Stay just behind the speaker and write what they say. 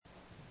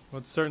Well,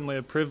 it's certainly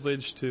a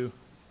privilege to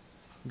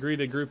greet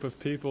a group of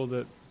people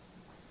that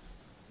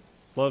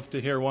love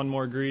to hear one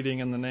more greeting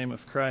in the name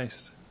of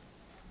Christ.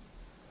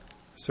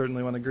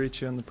 Certainly want to greet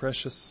you in the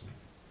precious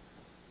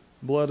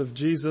blood of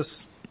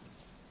Jesus.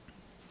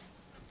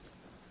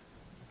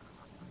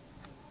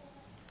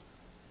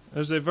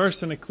 There's a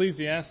verse in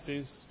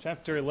Ecclesiastes,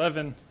 chapter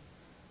 11,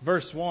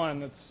 verse 1,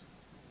 that's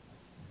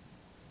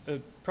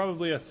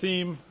probably a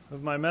theme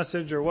of my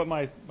message, or what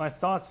my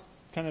thoughts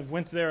kind of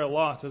went there a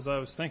lot as I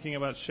was thinking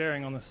about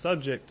sharing on the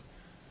subject.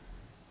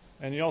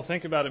 And you all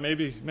think about it,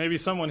 maybe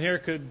someone here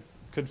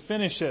could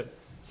finish it.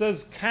 It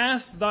says,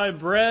 "Cast thy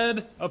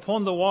bread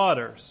upon the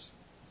waters."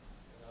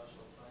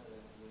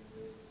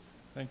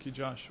 Thank you,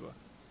 Joshua.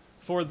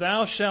 "For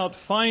thou shalt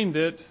find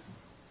it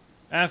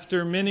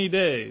after many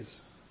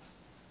days."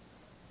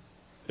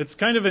 It's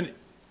kind of an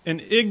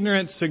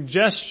ignorant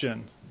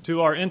suggestion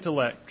to our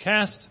intellect.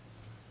 Cast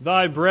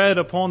thy bread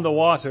upon the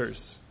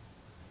waters.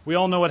 We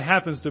all know what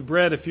happens to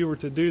bread if you were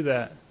to do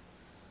that.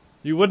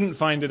 You wouldn't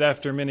find it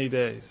after many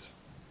days.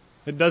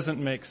 It doesn't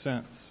make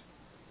sense.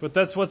 But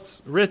that's what's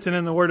written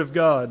in the Word of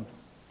God.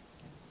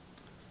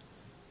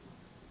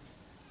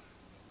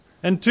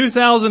 In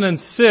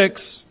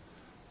 2006,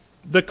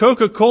 the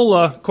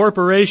Coca-Cola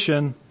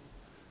Corporation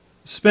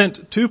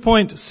spent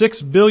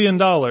 $2.6 billion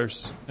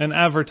in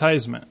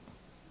advertisement.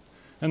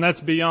 And that's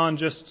beyond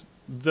just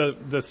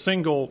the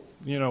single,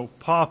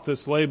 pop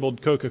that's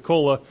labeled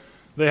Coca-Cola.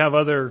 They have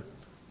other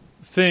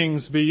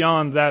things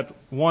beyond that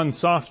one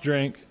soft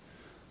drink.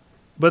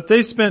 But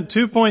they spent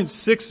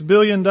 $2.6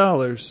 billion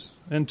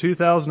in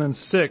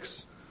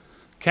 2006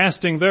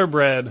 casting their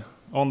bread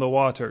on the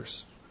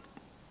waters.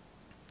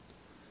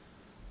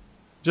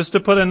 Just to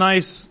put a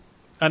nice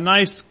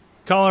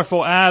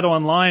colorful ad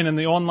online in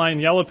the online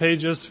yellow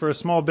pages for a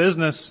small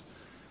business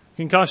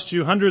can cost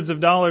you hundreds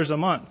of dollars a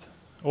month.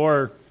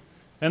 Or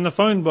in the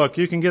phone book,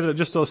 you can get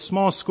just a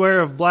small square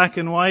of black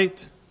and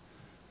white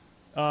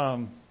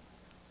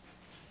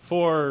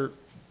for,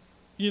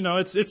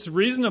 it's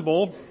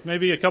reasonable,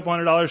 maybe a couple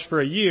 $100 for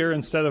a year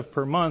instead of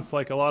per month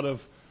like a lot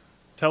of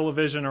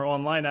television or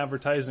online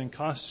advertising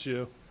costs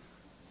you.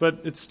 But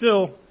it's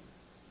still,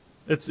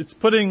 it's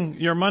putting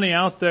your money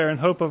out there in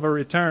hope of a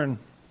return.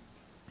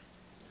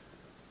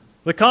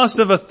 The cost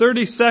of a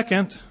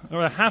 30-second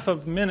or a half a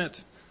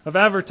minute of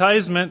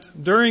advertisement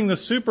during the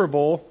Super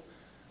Bowl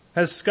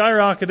has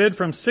skyrocketed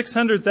from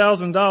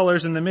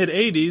 $600,000 in the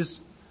mid-'80s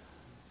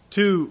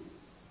to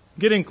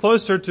getting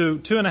closer to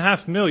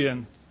 $2.5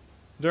 million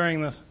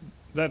during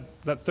that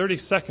 30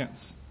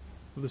 seconds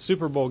of the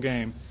Super Bowl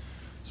game.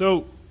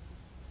 So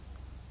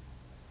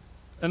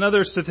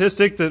another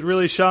statistic that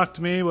really shocked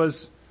me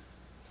was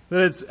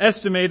that it's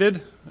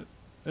estimated,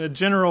 a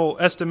general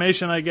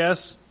estimation I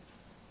guess,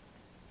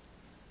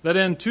 that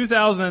in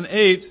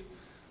 2008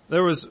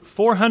 there was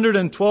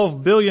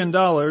 $412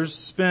 billion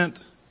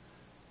spent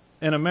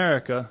in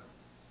America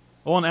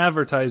on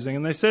advertising.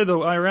 And they say the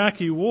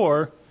Iraqi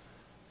war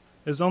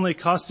is only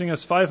costing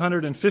us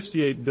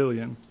 $558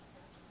 billion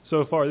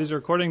so far. These are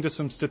according to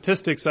some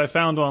statistics I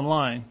found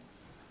online,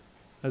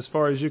 as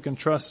far as you can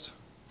trust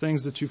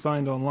things that you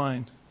find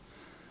online.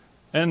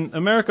 And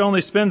America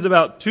only spends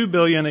about $2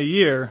 billion a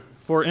year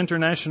for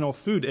international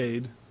food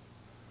aid.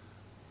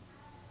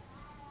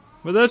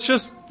 But that's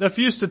just a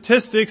few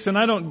statistics, and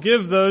I don't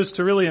give those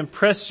to really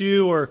impress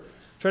you or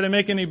try to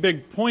make any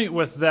big point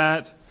with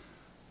that,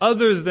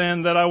 other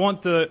than that I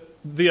want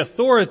the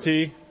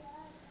authority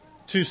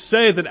to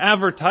say that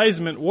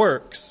advertisement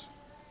works.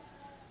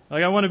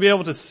 Like I want to be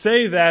able to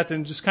say that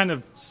and just kind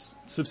of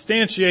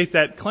substantiate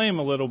that claim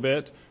a little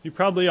bit. You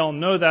probably all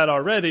know that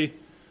already,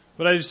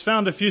 but I just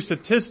found a few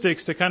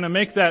statistics to kind of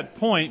make that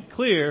point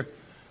clear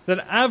that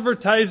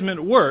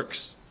advertisement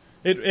works.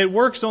 It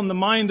works on the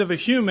mind of a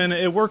human.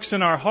 It works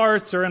in our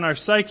hearts or in our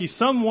psyche.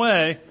 Some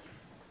way,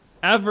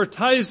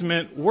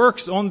 advertisement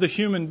works on the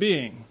human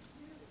being.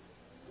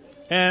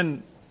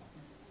 And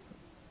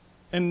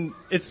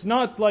it's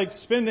not like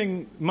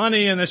spending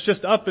money and it's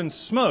just up in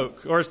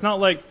smoke. Or it's not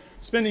like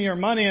spending your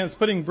money and it's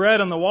putting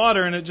bread on the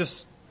water and it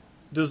just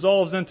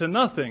dissolves into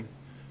nothing.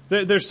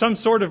 There's some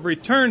sort of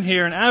return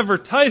here, and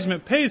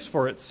advertisement pays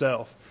for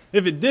itself.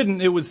 If it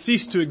didn't, it would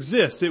cease to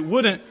exist. It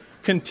wouldn't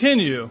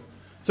continue.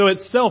 So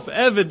it's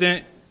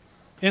self-evident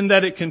in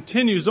that it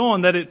continues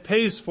on, that it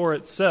pays for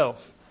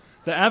itself.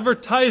 The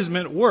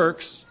advertisement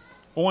works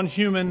on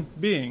human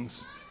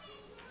beings.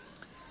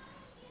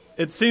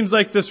 It seems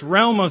like this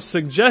realm of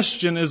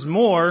suggestion is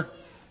more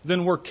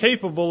than we're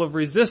capable of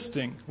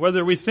resisting.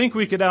 Whether we think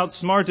we could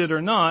outsmart it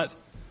or not,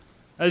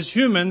 as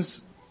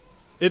humans,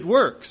 it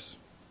works.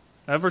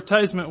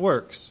 Advertisement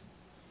works.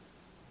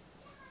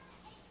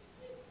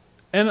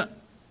 And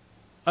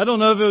I don't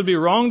know if it would be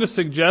wrong to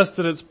suggest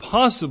that it's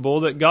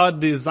possible that God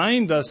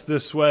designed us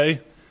this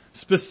way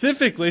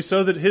specifically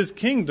so that His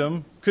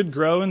kingdom could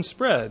grow and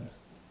spread.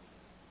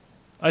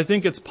 I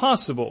think it's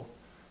possible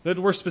that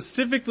we're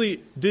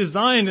specifically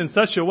designed in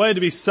such a way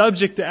to be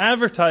subject to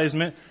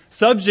advertisement,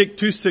 subject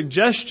to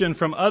suggestion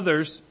from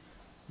others,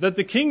 that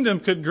the kingdom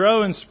could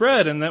grow and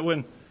spread, and that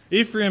when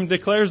Ephraim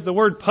declares the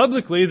word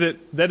publicly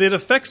that it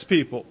affects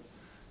people.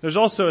 There's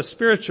also a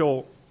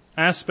spiritual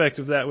aspect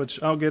of that,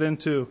 which I'll get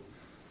into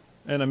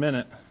in a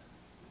minute.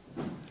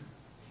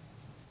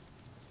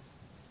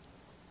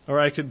 Or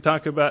I could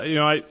talk about,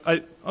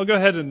 I'll go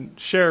ahead and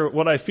share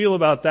what I feel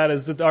about that,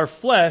 is that our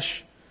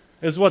flesh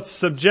is what's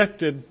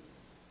subjected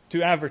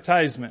to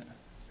advertisement.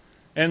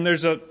 And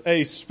there's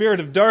a spirit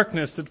of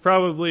darkness that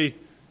probably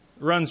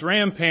runs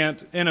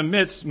rampant in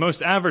amidst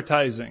most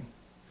advertising.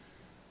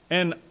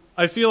 And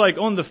I feel like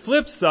on the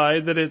flip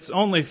side that it's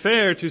only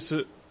fair to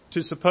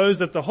suppose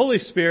that the Holy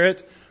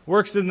Spirit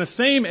works in the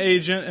same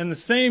agent and the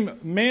same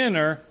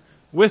manner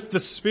with the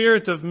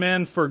spirit of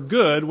men for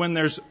good when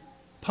there's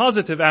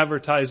positive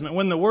advertisement,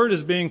 when the word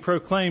is being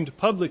proclaimed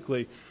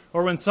publicly,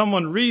 or when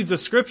someone reads a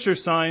scripture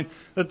sign,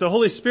 that the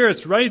Holy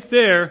Spirit's right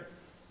there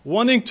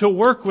wanting to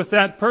work with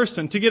that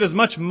person to get as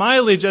much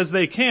mileage as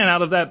they can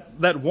out of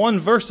that one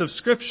verse of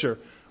scripture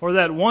or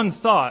that one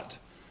thought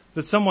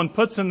that someone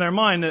puts in their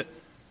mind that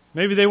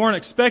maybe they weren't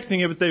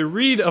expecting it, but they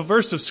read a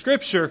verse of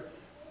scripture.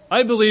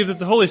 I believe that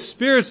the Holy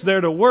Spirit's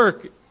there to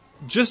work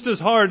just as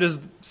hard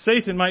as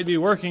Satan might be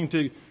working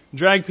to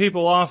drag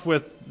people off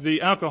with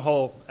the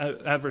alcohol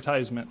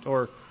advertisement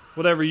or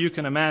whatever you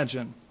can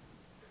imagine.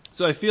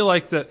 So I feel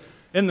like that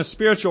in the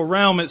spiritual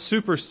realm it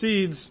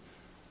supersedes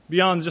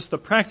beyond just the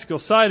practical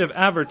side of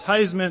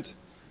advertisement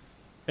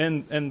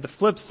and the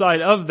flip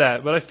side of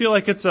that. But I feel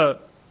like it's a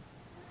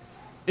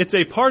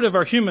part of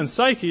our human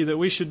psyche that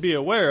we should be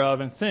aware of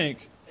and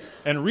think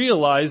and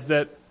realize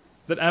that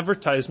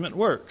advertisement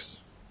works.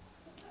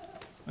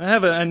 I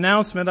have an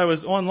announcement. I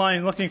was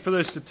online looking for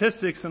those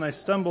statistics and I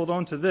stumbled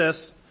onto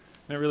this.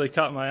 And it really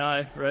caught my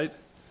eye, right?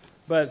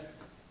 But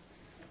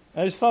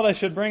I just thought I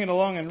should bring it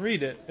along and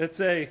read it. It's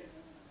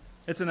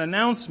an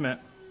announcement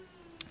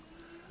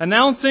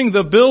announcing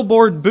the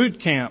Billboard Boot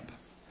Camp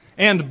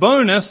and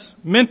bonus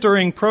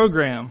mentoring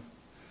program.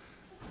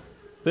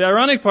 The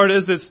ironic part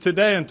is it's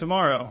today and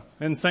tomorrow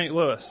in St.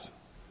 Louis.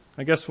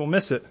 I guess we'll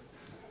miss it.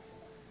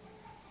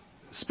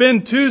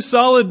 Spend 2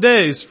 solid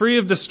days free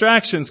of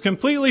distractions,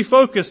 completely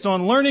focused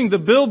on learning the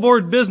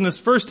billboard business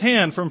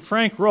firsthand from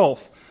Frank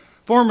Rolfe,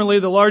 formerly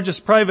the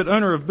largest private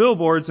owner of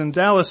billboards in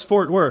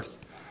Dallas-Fort Worth.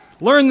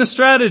 Learn the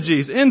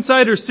strategies,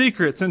 insider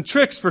secrets, and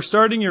tricks for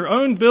starting your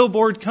own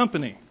billboard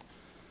company.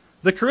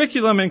 The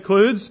curriculum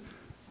includes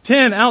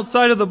 10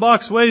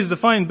 outside-of-the-box ways to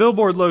find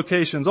billboard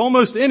locations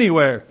almost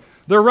anywhere,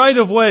 the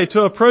right way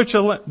to approach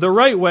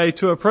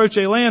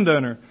a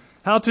landowner,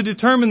 how to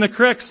determine the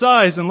correct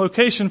size and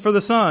location for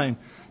the sign,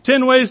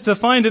 10 ways to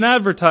find an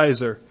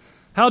advertiser,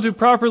 how to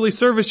properly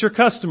service your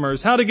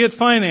customers, how to get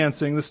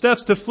financing, the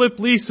steps to flip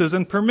leases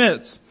and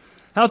permits,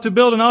 how to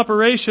build an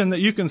operation that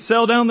you can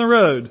sell down the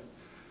road.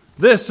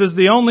 This is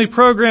the only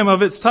program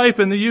of its type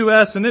in the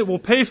U.S., and it will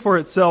pay for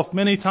itself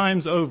many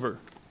times over.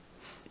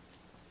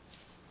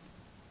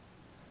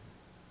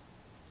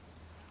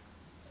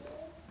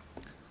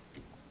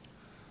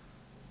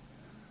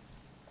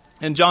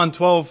 In John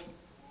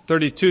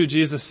 12:32,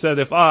 Jesus said,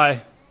 If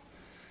I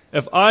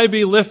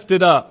be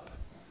lifted up,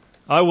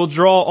 I will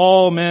draw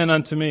all men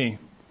unto me.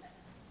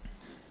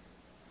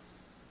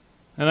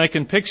 And I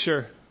can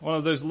picture one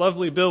of those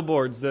lovely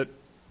billboards that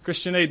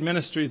Christian Aid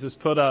Ministries has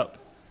put up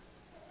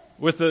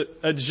with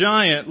a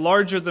giant,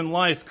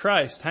 larger-than-life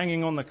Christ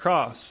hanging on the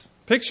cross,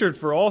 pictured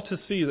for all to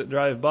see that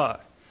drive by.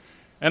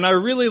 And I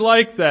really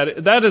like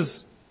that. That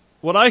is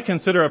what I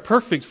consider a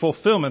perfect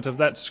fulfillment of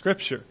that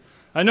scripture.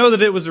 I know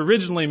that it was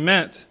originally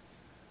meant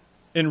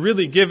and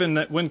really given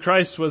that when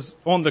Christ was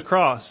on the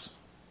cross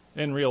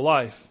in real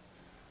life.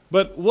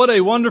 But what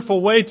a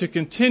wonderful way to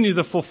continue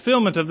the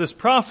fulfillment of this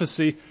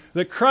prophecy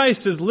that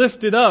Christ is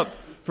lifted up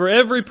for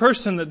every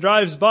person that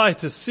drives by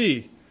to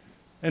see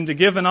and to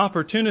give an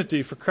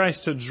opportunity for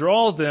Christ to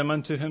draw them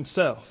unto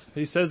himself.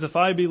 He says, if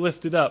I be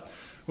lifted up.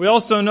 We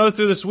also know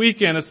through this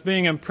weekend it's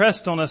being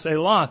impressed on us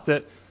a lot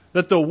that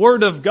the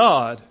Word of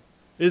God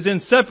is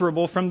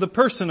inseparable from the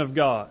person of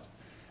God.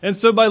 And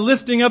so by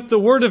lifting up the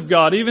Word of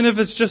God, even if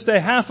it's just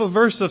a half a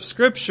verse of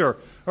Scripture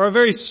or a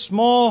very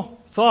small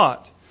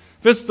thought,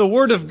 if it's the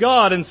Word of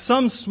God in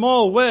some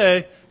small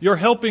way, you're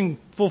helping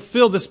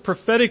fulfill this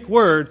prophetic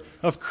word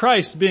of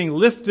Christ being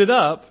lifted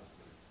up,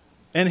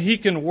 and He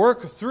can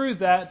work through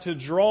that to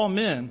draw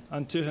men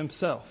unto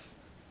Himself.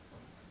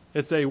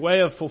 It's a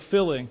way of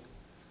fulfilling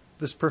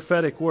this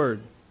prophetic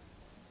word.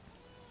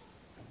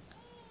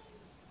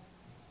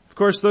 Of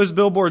course, those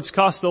billboards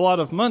cost a lot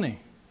of money.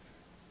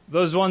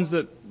 Those ones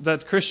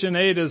that Christian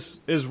Aid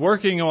is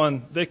working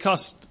on, they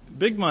cost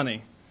big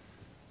money.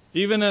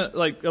 Even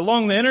like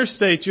along the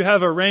interstate, you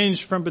have a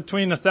range from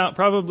between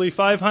probably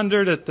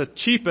 $500 at the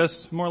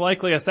cheapest, more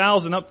likely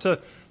 $1,000 up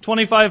to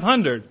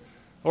 $2,500.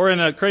 Or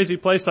in a crazy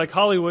place like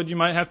Hollywood, you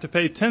might have to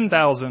pay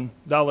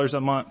 $10,000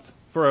 a month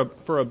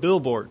for a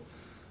billboard.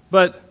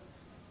 But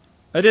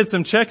I did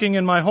some checking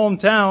in my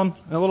hometown,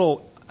 a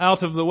little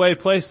out of the way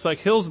place like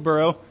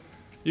Hillsboro.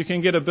 You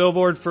can get a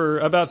billboard for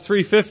about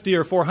 $350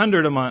 or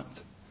 $400 a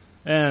month.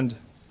 And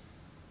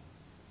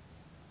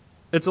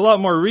it's a lot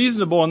more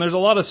reasonable, and there's a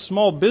lot of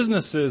small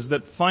businesses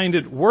that find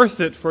it worth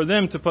it for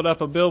them to put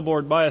up a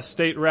billboard by a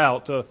state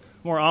route, a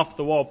more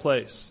off-the-wall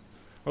place.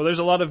 Or there's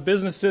a lot of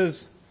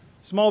businesses,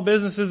 small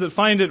businesses that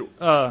find it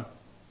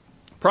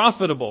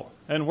profitable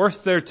and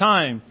worth their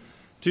time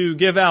to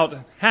give out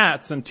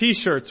hats and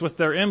t-shirts with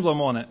their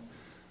emblem on it.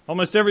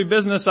 Almost every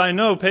business I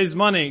know pays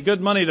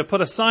good money to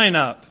put a sign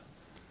up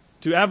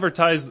to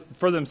advertise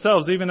for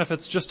themselves, even if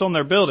it's just on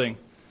their building.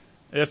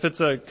 If it's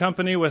a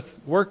company with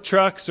work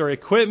trucks or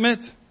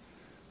equipment,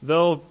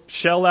 they'll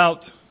shell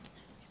out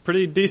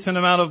pretty decent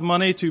amount of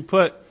money to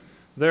put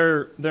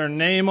their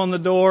name on the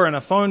door and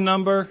a phone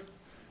number.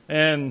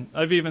 And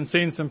I've even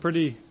seen some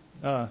pretty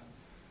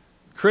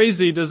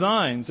crazy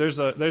designs. There's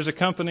a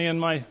company in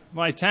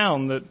my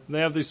town that they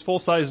have these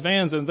full-size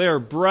vans, and they are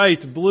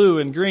bright blue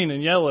and green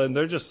and yellow, and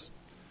they're just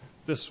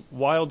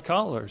wild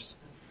colors.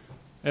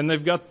 And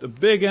they've got the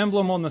big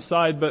emblem on the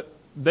side, but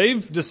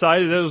they've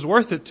decided it was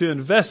worth it to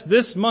invest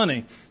this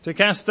money to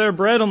cast their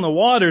bread on the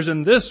waters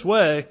in this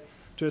way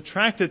to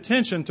attract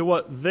attention to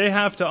what they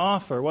have to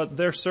offer, what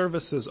their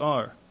services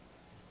are.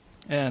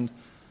 And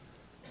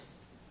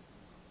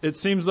it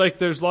seems like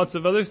there's lots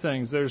of other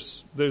things.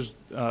 There's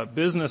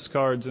business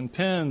cards and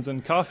pens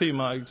and coffee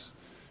mugs.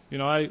 You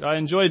know, I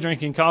enjoy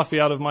drinking coffee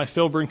out of my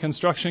Filburn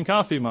Construction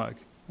coffee mug.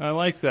 I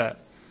like that.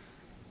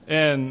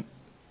 And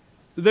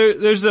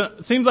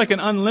seems like an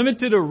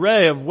unlimited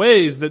array of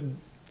ways that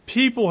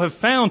people have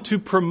found to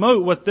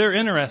promote what they're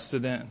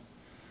interested in,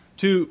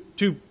 to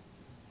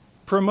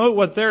promote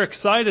what they're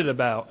excited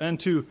about, and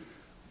to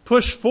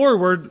push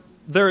forward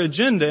their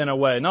agenda in a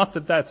way. Not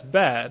that that's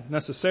bad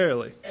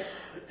necessarily,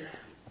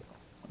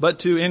 but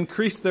to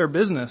increase their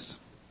business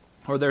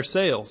or their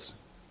sales.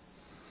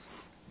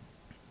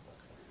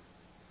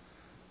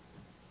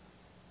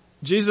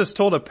 Jesus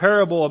told a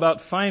parable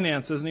about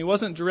finances, and he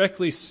wasn't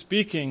directly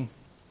speaking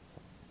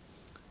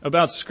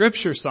about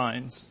scripture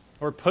signs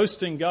or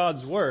posting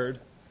God's word.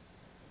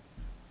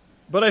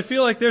 But I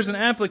feel like there's an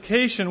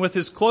application with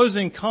his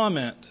closing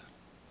comment.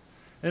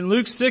 In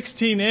Luke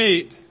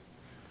 16:8,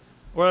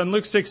 or in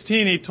Luke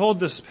 16, he told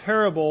this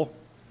parable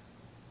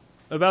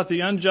about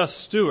the unjust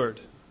steward.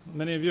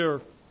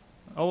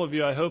 All of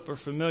you, I hope, are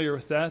familiar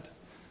with that.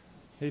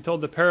 He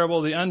told the parable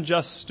of the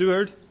unjust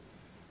steward.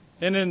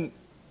 And in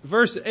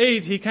verse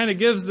 8, he kind of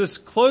gives this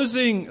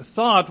closing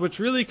thought, which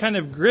really kind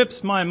of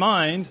grips my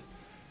mind.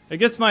 It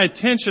gets my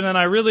attention, and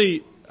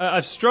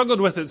I've struggled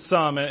with it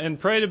some and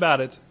prayed about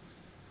it.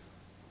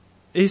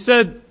 He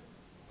said,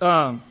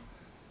 the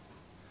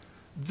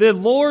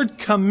Lord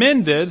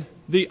commended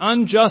the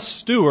unjust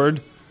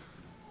steward,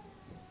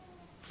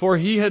 for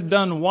he had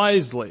done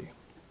wisely.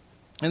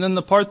 And then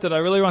the part that I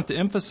really want to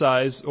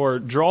emphasize or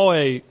draw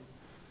a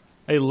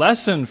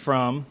lesson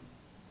from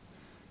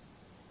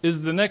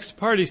is the next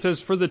part. He says,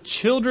 for the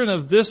children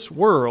of this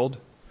world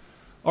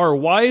are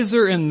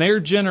wiser in their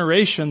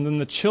generation than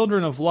the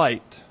children of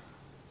light.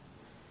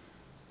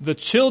 The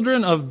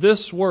children of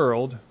this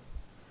world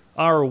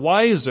are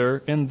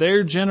wiser in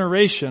their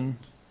generation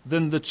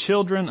than the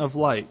children of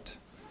light.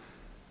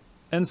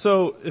 And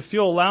so if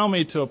you'll allow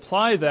me to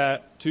apply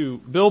that to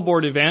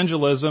billboard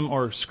evangelism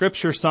or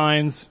scripture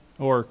signs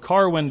or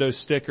car window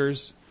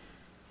stickers,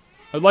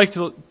 I'd like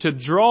to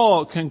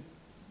draw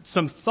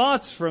some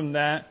thoughts from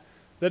that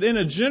in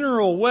a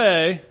general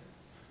way,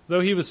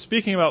 though he was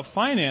speaking about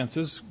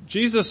finances,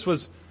 Jesus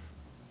was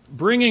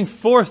bringing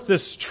forth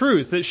this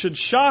truth. It should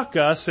shock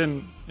us,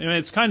 and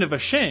it's kind of a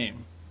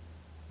shame.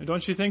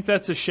 Don't you think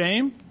that's a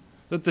shame?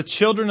 That the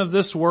children of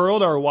this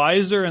world are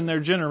wiser in their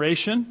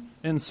generation,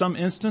 in some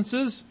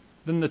instances,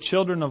 than the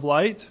children of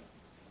light?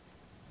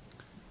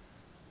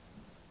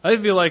 I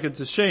feel like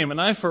it's a shame,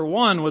 and I, for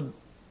one, would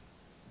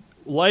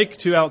like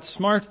to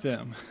outsmart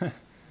them. I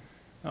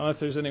don't know if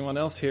there's anyone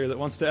else here that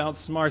wants to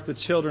outsmart the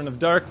children of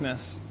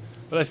darkness,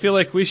 but I feel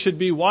like we should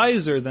be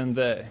wiser than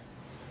they.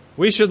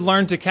 We should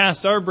learn to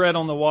cast our bread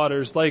on the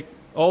waters like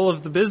all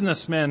of the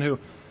businessmen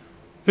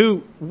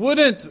who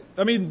wouldn't,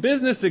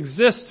 business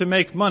exists to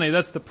make money.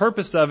 That's the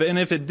purpose of it. And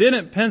if it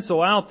didn't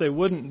pencil out, they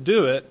wouldn't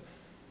do it.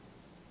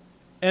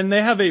 And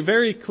they have a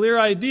very clear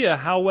idea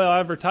how well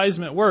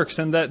advertisement works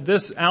and that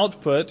this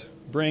output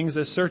brings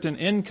a certain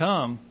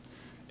income.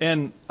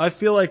 And I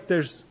feel like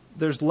there's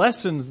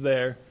lessons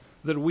there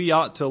that we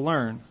ought to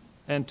learn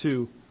and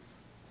to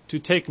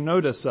take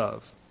notice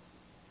of.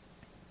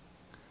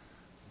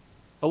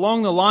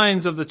 Along the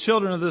lines of the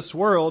children of this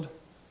world,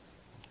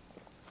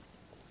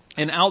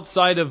 and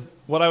outside of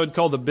what I would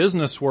call the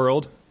business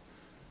world,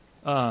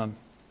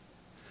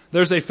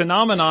 there's a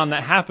phenomenon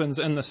that happens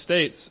in the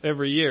States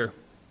every year.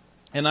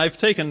 And I've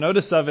taken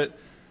notice of it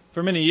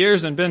for many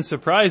years and been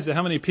surprised at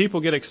how many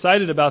people get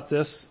excited about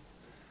this.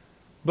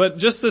 But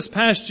just this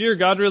past year,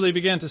 God really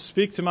began to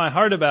speak to my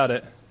heart about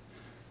it.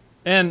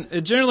 And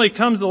it generally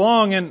comes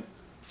along, and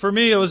for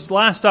me, it was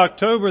last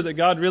October that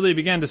God really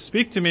began to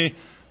speak to me.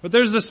 But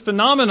there's this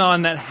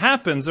phenomenon that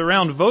happens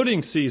around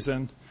voting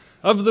season,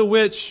 of the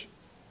which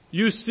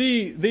you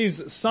see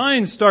these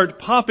signs start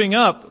popping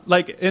up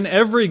like in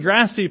every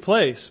grassy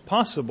place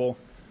possible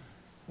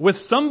with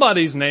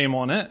somebody's name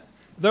on it.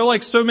 they're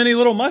like so many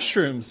little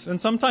mushrooms, and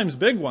sometimes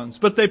big ones,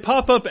 but they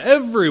pop up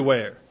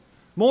everywhere.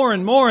 More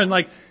and more, and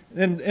like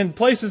in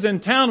places in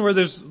town where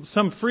there's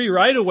some free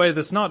right-of-way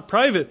that's not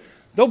private,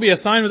 there'll be a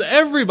sign with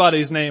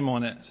everybody's name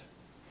on it.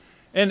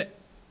 And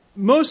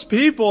most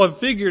people have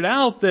figured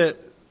out that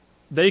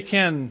they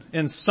can,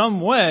 in some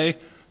way,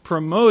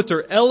 promote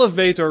or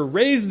elevate or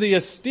raise the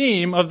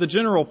esteem of the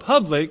general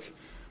public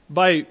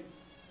by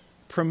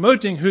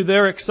promoting who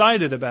they're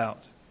excited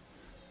about.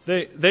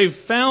 They've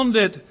found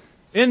it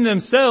in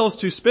themselves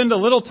to spend a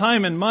little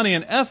time and money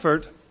and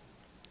effort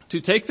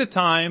to take the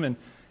time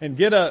and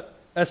get a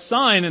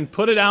sign and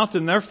put it out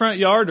in their front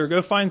yard, or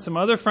go find some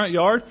other front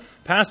yard,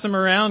 pass them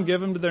around, give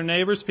them to their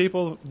neighbors,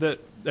 people that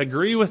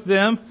agree with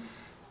them.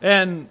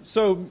 And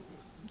so,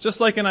 just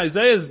like in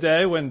Isaiah's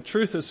day, when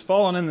truth has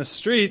fallen in the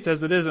street,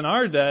 as it is in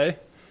our day,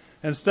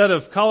 instead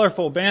of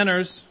colorful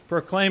banners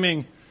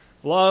proclaiming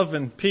love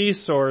and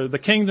peace or the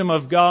kingdom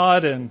of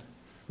God and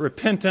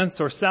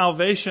repentance or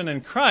salvation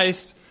in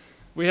Christ,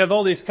 we have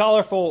all these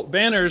colorful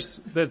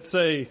banners that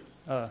say,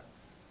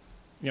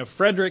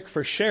 Frederick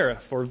for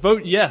sheriff, or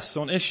vote yes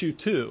on issue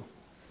 2,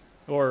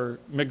 or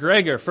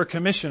McGregor for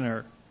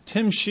commissioner,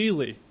 Tim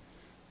Shealy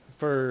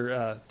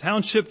for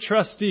township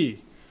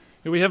trustee.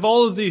 And we have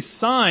all of these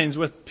signs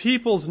with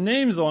people's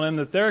names on them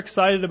that they're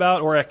excited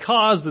about, or a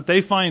cause that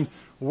they find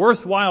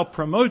worthwhile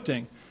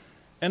promoting.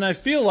 And I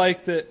feel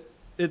like that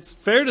it's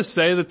fair to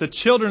say that the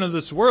children of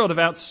this world have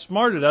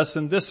outsmarted us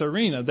in this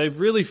arena. They've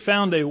really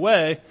found a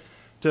way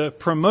to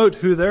promote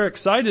who they're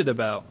excited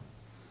about.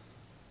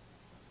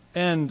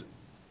 And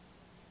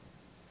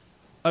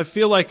I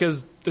feel like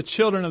as the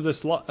children of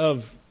this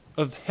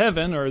of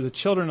heaven, or the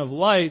children of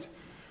light,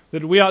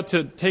 that we ought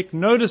to take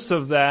notice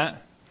of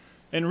that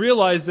and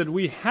realize that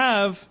we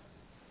have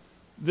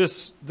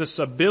this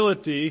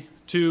ability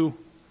to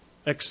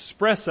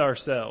express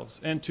ourselves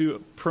and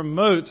to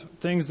promote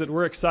things that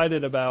we're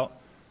excited about.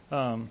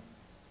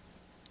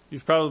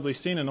 You've probably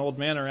seen an old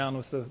man around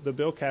with the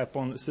bill cap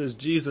on that says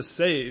Jesus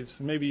saves.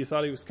 Maybe you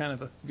thought he was kind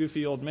of a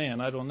goofy old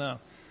man. I don't know.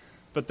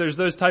 But there's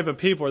those type of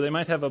people where they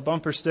might have a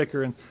bumper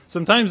sticker, and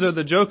sometimes they're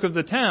the joke of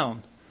the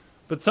town.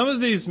 But some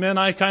of these men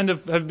I kind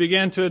of have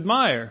began to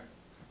admire,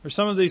 or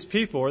some of these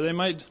people, or they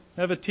might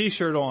have a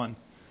t-shirt on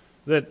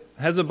that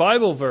has a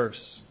Bible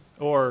verse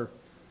or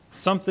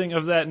something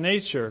of that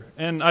nature.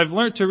 And I've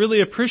learned to really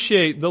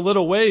appreciate the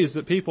little ways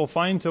that people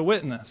find to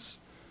witness.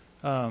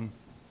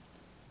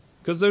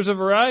 Because there's a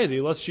variety.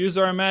 Let's use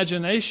our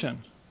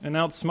imagination and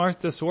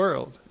outsmart this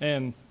world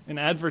and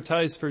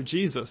advertise for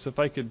Jesus, if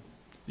I could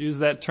use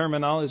that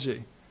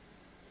terminology.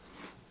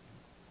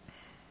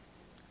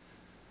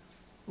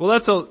 Well,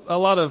 that's a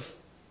lot of,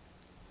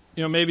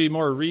 maybe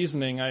more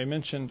reasoning. I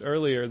mentioned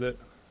earlier that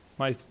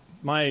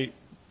my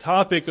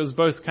topic was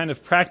both kind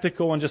of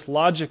practical and just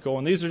logical,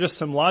 and these are just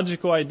some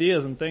logical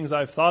ideas and things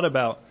I've thought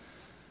about.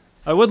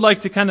 I would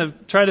like to kind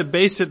of try to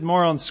base it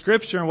more on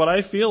Scripture and what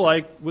I feel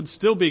like would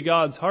still be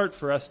God's heart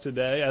for us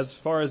today as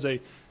far as a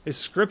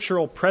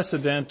scriptural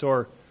precedent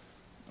or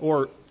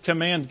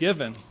command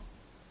given.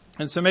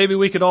 And so maybe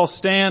we could all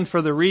stand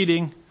for the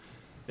reading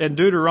in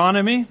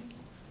Deuteronomy.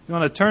 You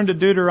want to turn to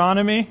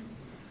Deuteronomy?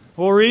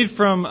 We'll read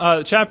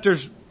from chapter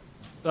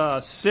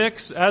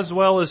 6 as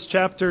well as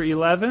chapter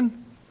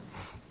 11.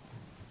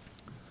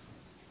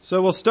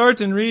 So we'll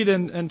start and read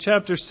in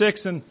chapter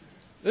 6, and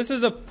this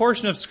is a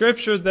portion of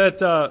Scripture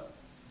that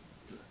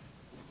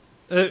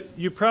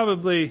you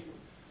probably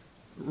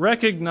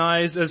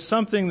recognize as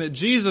something that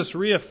Jesus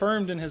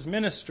reaffirmed in His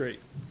ministry.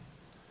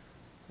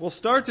 We'll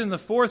start in the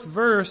 4th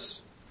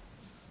verse,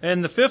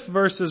 and the 5th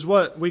verse is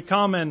what we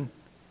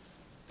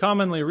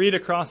commonly read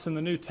across in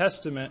the New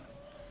Testament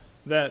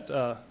that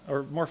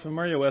are more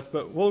familiar with,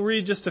 but we'll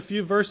read just a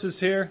few verses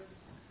here.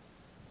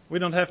 We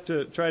don't have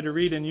to try to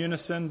read in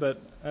unison,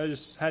 but I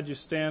just had you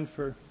stand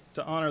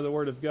to honor the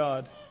Word of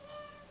God.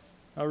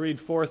 I'll read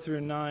 4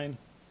 through 9.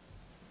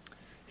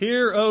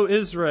 Hear, O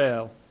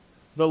Israel,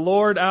 the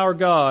Lord our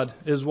God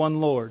is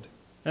one Lord,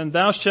 and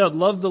thou shalt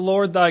love the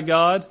Lord thy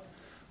God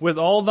with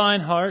all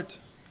thine heart,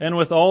 and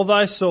with all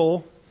thy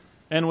soul,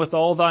 and with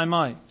all thy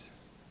might.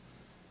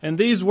 And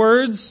these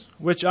words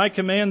which I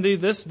command thee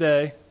this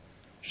day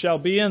shall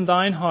be in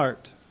thine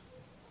heart,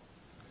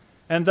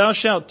 and thou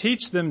shalt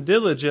teach them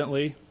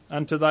diligently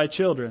unto thy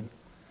children,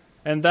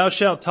 and thou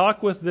shalt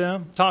talk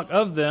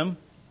of them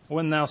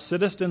when thou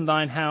sittest in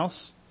thine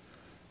house,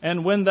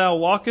 and when thou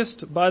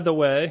walkest by the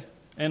way,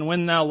 and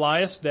when thou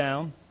liest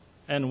down,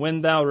 and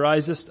when thou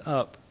risest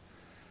up.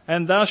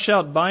 And thou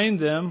shalt bind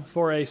them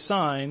for a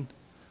sign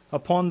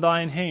upon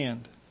thine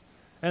hand,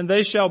 and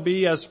they shall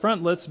be as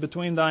frontlets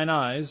between thine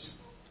eyes.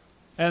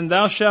 And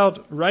thou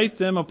shalt write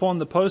them upon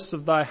the posts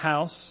of thy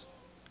house,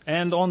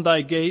 and on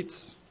thy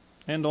gates,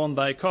 and on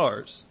thy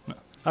cars.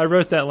 I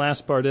wrote that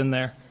last part in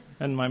there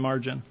in my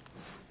margin.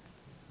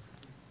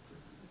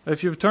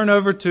 If you turn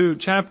over to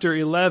chapter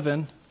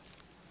 11,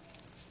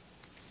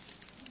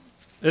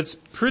 it's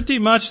pretty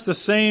much the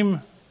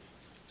same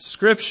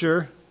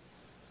scripture,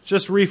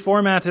 just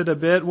reformatted a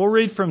bit. We'll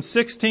read from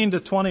 16 to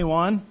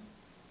 21.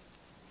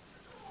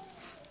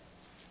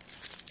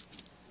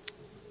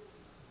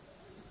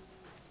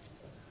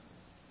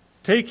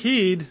 Take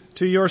heed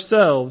to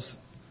yourselves,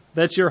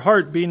 that your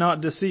heart be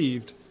not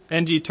deceived,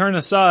 and ye turn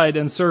aside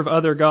and serve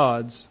other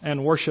gods,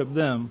 and worship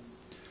them.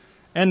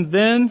 And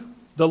then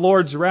the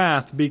Lord's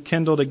wrath be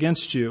kindled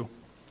against you,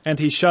 and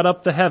he shut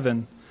up the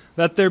heaven,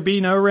 that there be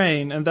no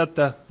rain, and that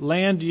the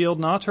land yield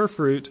not her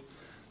fruit,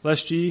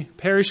 lest ye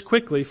perish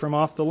quickly from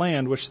off the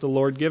land which the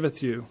Lord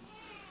giveth you.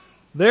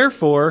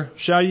 Therefore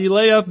shall ye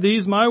lay up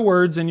these my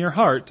words in your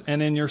heart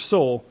and in your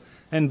soul,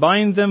 and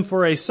bind them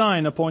for a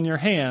sign upon your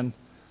hand,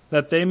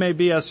 that they may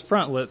be as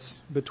frontlets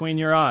between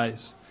your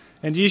eyes.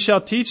 And ye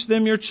shall teach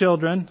them your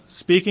children,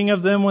 speaking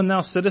of them when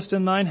thou sittest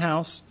in thine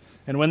house,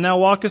 and when thou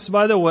walkest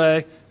by the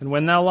way, and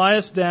when thou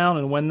liest down,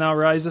 and when thou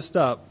risest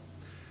up.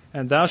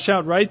 And thou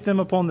shalt write them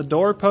upon the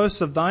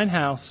doorposts of thine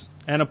house,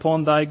 and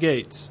upon thy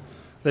gates,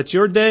 that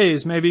your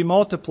days may be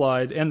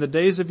multiplied, and the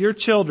days of your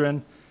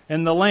children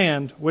in the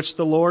land which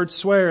the Lord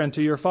sware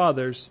unto your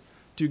fathers,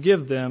 to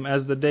give them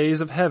as the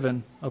days of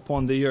heaven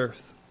upon the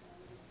earth.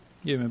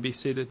 You may be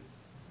seated.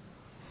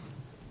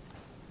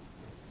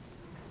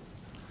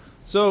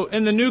 So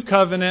in the new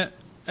covenant,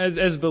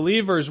 as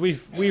believers,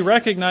 we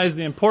recognize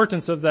the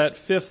importance of that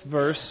 5th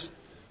verse,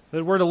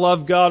 that we're to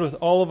love God with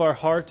all of our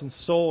heart and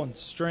soul and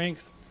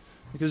strength,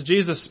 because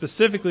Jesus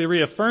specifically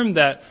reaffirmed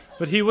that,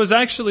 but he was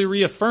actually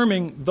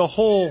reaffirming the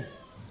whole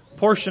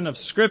portion of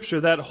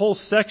Scripture, that whole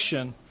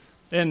section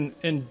in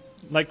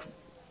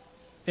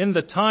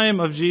the time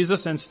of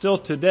Jesus and still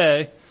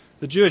today.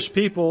 The Jewish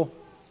people,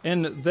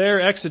 in their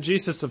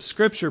exegesis of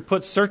Scripture,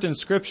 put certain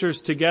Scriptures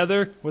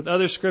together with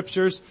other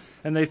Scriptures,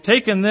 and they've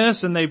taken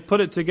this and they've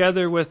put it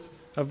together with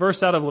a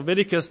verse out of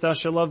Leviticus, thou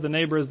shalt love the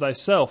neighbor as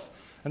thyself.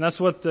 And that's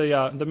what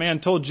the man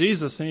told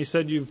Jesus, and he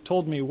said, you've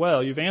told me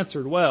well, you've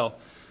answered well.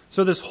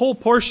 So this whole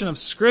portion of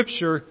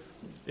Scripture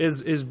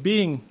is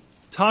being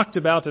talked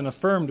about and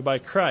affirmed by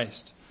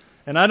Christ.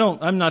 And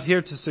I'm not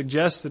here to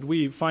suggest that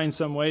we find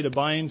some way to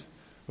bind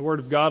the Word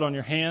of God on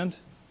your hand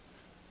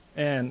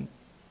and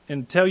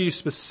tell you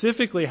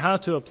specifically how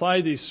to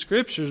apply these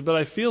Scriptures, but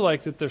I feel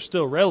like that they're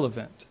still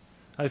relevant.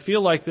 I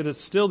feel like that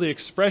it's still the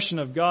expression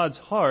of God's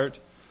heart,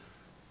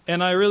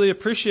 and I really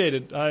appreciate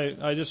it.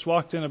 I just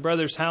walked in a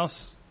brother's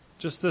house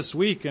just this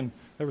week, and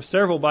there were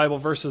several Bible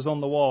verses on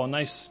the wall, a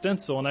nice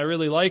stencil, and I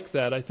really like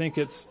that. I think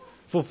it's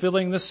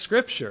fulfilling this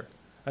Scripture.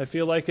 I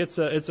feel like it's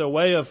a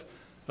way of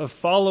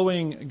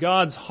following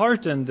God's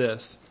heart in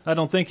this. I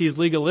don't think he's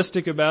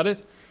legalistic about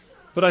it,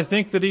 but I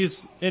think that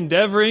he's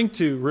endeavoring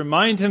to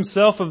remind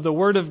himself of the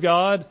Word of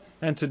God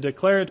and to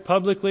declare it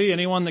publicly.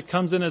 Anyone that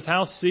comes in his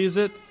house sees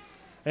it.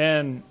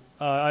 And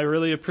I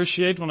really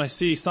appreciate when I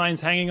see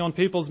signs hanging on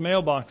people's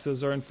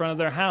mailboxes or in front of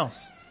their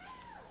house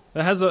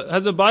that has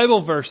a Bible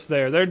verse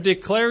there. They're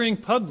declaring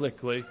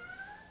publicly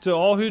to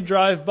all who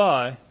drive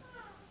by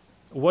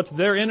what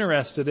they're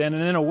interested in,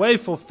 and in a way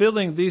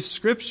fulfilling these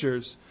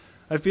Scriptures.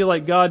 I feel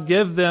like God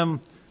gave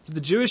them to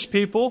the Jewish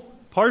people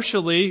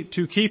partially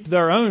to keep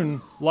their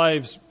own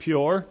lives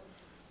pure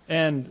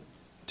and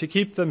to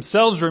keep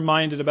themselves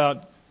reminded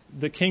about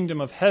the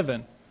kingdom of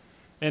heaven.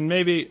 And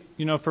maybe,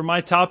 for my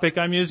topic,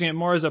 I'm using it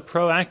more as a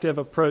proactive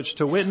approach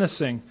to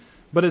witnessing,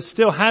 but it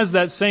still has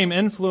that same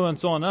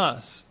influence on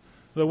us.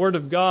 The Word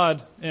of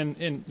God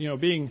and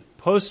being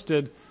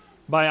posted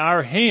by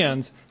our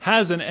hands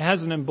has an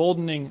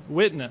emboldening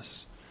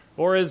witness.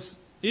 Or as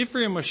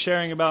Ephraim was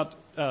sharing about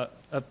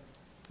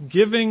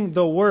giving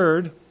the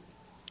Word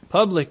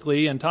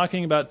publicly and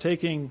talking about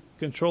taking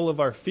control of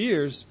our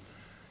fears,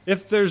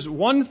 if there's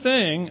one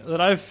thing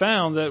that I've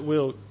found that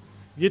will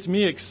gets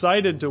me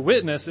excited to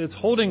witness, it's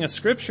holding a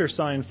Scripture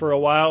sign for a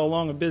while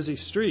along a busy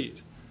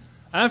street.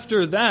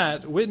 After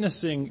that,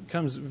 witnessing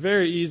comes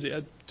very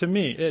easy to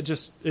me.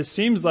 It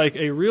seems like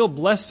a real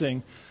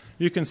blessing.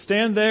 You can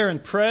stand there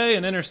and pray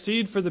and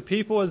intercede for the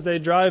people as they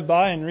drive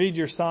by and read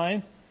your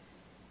sign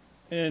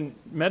and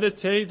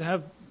meditate,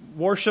 have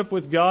worship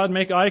with God,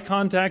 make eye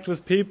contact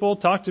with people,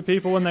 talk to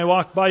people when they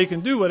walk by. You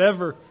can do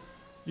whatever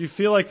you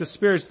feel like the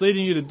Spirit's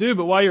leading you to do,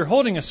 but while you're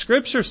holding a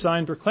Scripture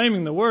sign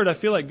proclaiming the Word, I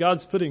feel like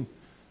God's putting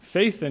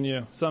faith in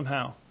you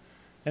somehow.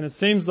 And it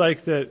seems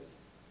like that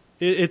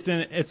it's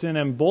an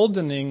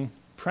emboldening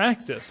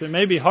practice. It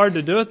may be hard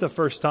to do it the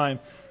first time,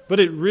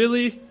 but it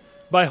really,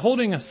 by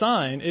holding a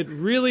sign, it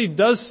really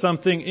does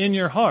something in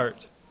your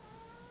heart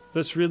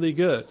that's really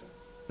good,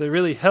 that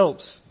really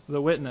helps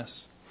the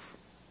witness.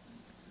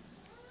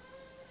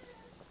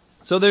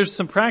 So there's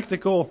some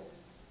practical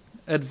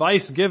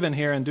advice given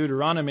here in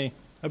Deuteronomy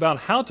about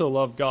how to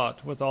love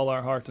God with all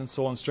our heart and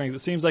soul and strength. It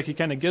seems like he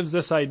kind of gives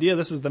this idea.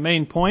 This is the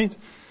main point.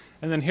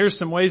 And then here's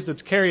some ways to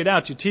carry it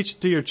out. You teach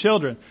it to your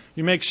children.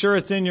 You make sure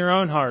it's in your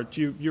own heart.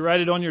 You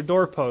write it on your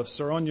doorposts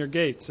or on your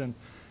gates. And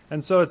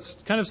so it's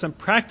kind of some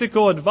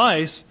practical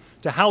advice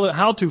to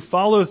how to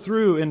follow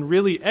through and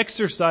really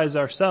exercise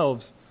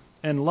ourselves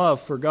in love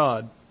for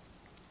God.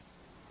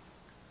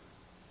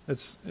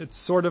 It's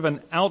sort of an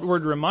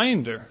outward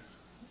reminder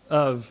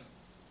of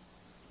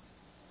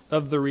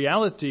the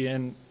reality,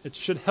 and it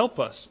should help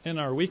us in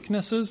our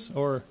weaknesses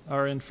or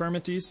our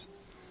infirmities,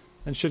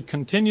 and should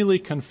continually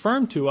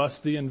confirm to us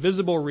the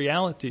invisible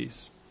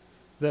realities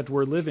that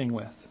we're living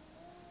with.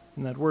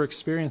 and that we're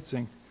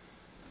experiencing.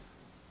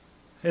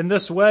 In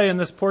this way, in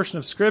this portion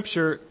of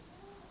Scripture,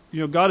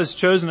 God has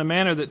chosen a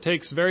manner that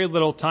takes very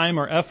little time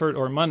or effort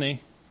or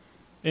money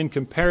in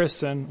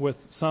comparison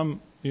with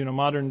some,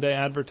 modern day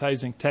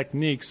advertising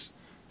techniques.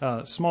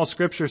 Small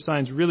Scripture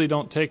signs really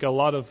don't take a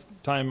lot of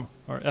time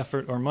or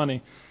effort or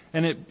money.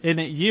 And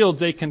it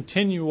yields a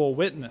continual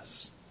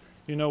witness.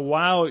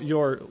 While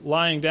you're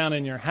lying down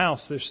in your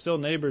house, there's still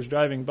neighbors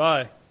driving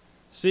by,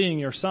 seeing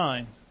your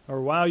sign. Or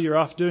while you're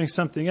off doing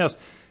something else,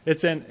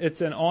 it's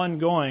an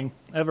ongoing,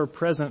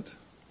 ever-present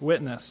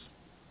witness.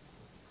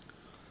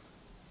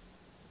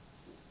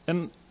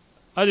 And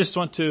I just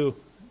want to,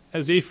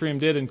 as Ephraim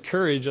did,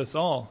 encourage us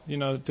all,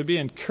 to be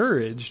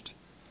encouraged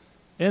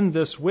in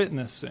this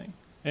witnessing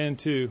and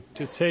to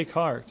take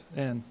heart.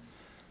 And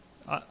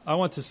I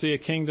want to see a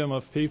kingdom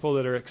of people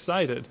that are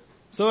excited,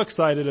 so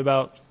excited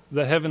about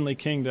the heavenly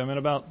kingdom and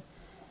about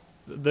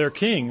their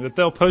king, that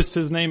they'll post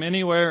his name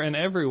anywhere and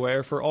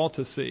everywhere for all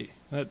to see.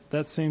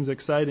 That seems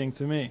exciting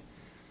to me.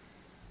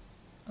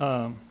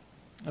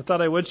 I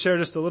thought I would share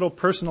just a little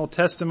personal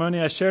testimony.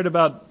 I shared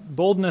about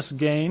boldness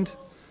gained.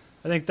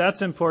 I think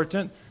that's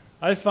important.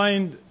 I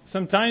find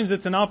sometimes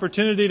it's an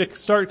opportunity to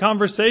start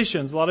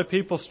conversations. A lot of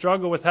people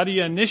struggle with how do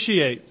you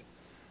initiate.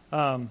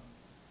 One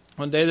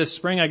day this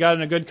spring I got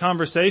in a good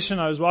conversation.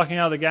 I was walking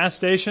out of the gas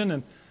station,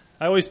 and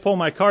I always pull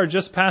my car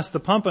just past the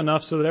pump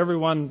enough so that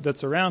everyone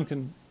that's around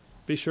can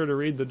be sure to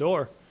read the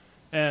door.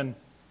 And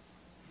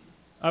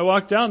I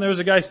walked out and there was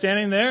a guy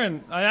standing there,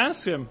 and I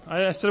asked him,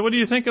 I said, "What do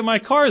you think of my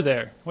car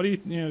there? What do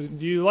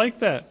you like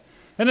that?"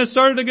 And it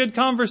started a good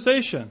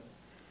conversation.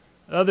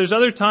 There's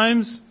other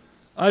times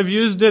I've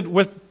used it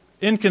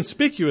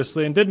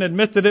inconspicuously and didn't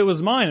admit that it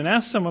was mine and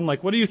asked someone,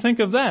 "What do you think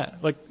of that?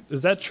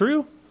 Is that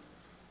true?"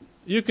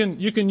 You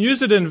can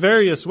use it in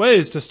various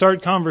ways to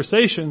start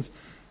conversations.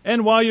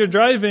 And while you're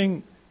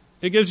driving,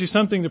 it gives you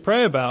something to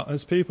pray about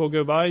as people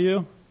go by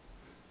you.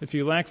 If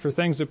you lack for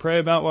things to pray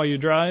about while you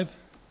drive,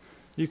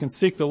 you can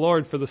seek the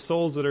Lord for the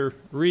souls that are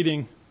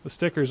reading the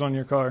stickers on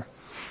your car.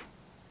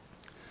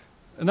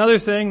 Another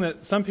thing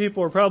that some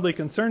people are probably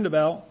concerned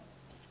about,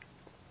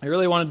 I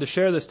really wanted to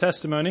share this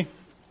testimony,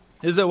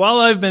 is that while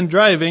I've been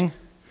driving,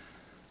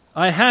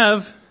 I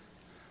have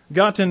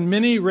gotten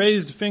many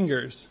raised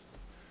fingers,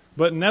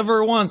 but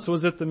never once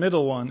was it the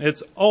middle one.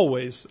 It's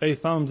always a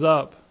thumbs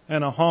up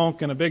and a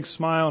honk and a big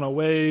smile and a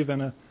wave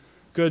and a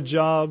good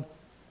job.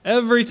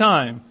 Every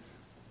time.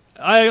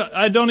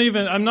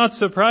 I'm not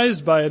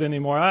surprised by it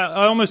anymore.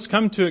 I almost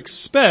come to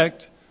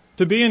expect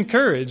to be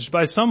encouraged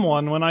by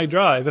someone when I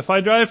drive. If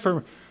I drive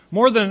for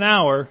more than an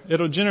hour,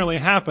 it'll generally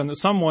happen that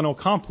someone will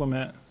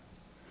compliment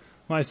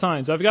my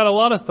signs. I've got a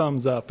lot of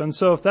thumbs up. And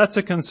so if that's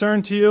a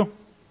concern to you,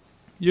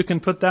 you can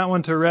put that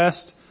one to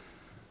rest.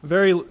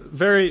 I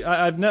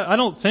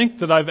don't think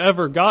that I've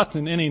ever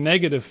gotten any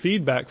negative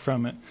feedback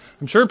from it.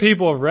 I'm sure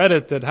people have read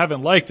it that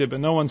haven't liked it, but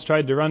no one's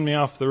tried to run me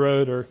off the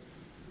road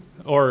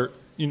or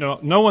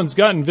no one's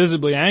gotten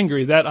visibly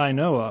angry that I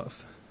know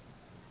of.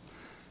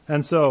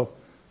 And so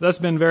that's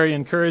been very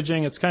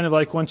encouraging. It's kind of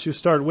like once you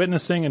start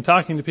witnessing and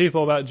talking to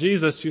people about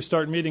Jesus, you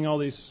start meeting all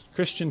these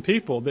Christian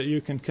people that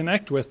you can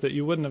connect with that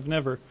you would have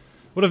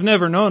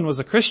never known was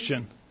a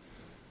Christian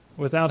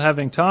without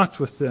having talked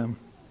with them.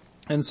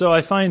 And so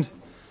I find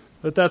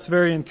that that's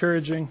very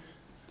encouraging,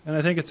 and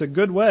I think it's a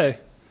good way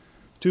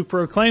to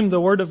proclaim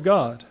the Word of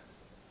God.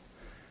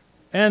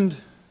 And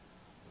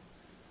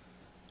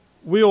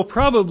we will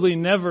probably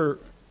never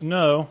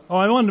know.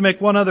 I wanted to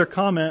make one other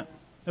comment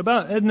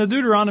about, in the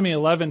Deuteronomy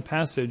 11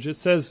 passage, it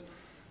says,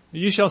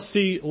 "You shall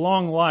see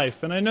long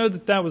life." And I know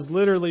that was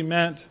literally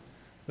meant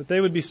that they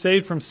would be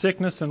saved from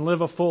sickness and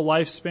live a full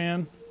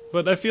lifespan.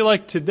 But I feel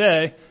like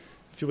today,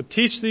 if you would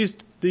teach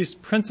these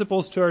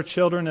principles to our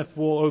children, if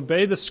we'll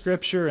obey the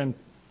Scripture and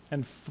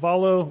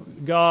follow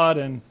God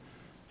and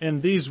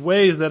in these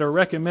ways that are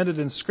recommended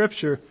in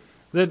Scripture,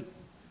 that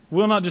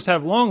we'll not just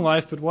have long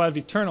life, but we'll have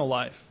eternal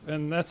life.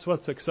 And that's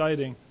what's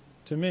exciting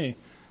to me,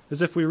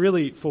 is if we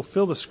really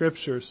fulfill the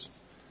Scriptures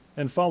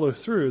and follow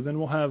through, then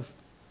we'll have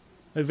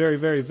a very,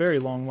 very, very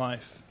long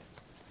life.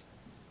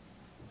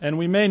 And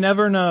we may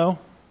never know,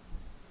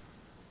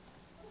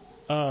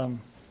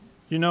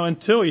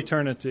 until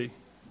eternity,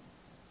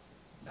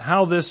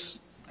 how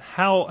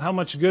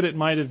much good it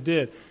might have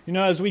did.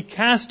 As we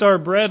cast our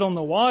bread on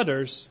the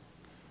waters,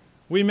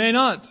 we may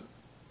not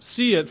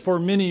see it for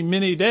many,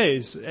 many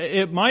days.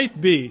 It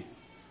might be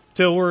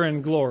till we're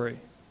in glory,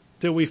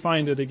 till we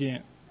find it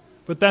again.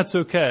 But that's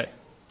okay.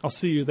 I'll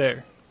see you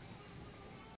there.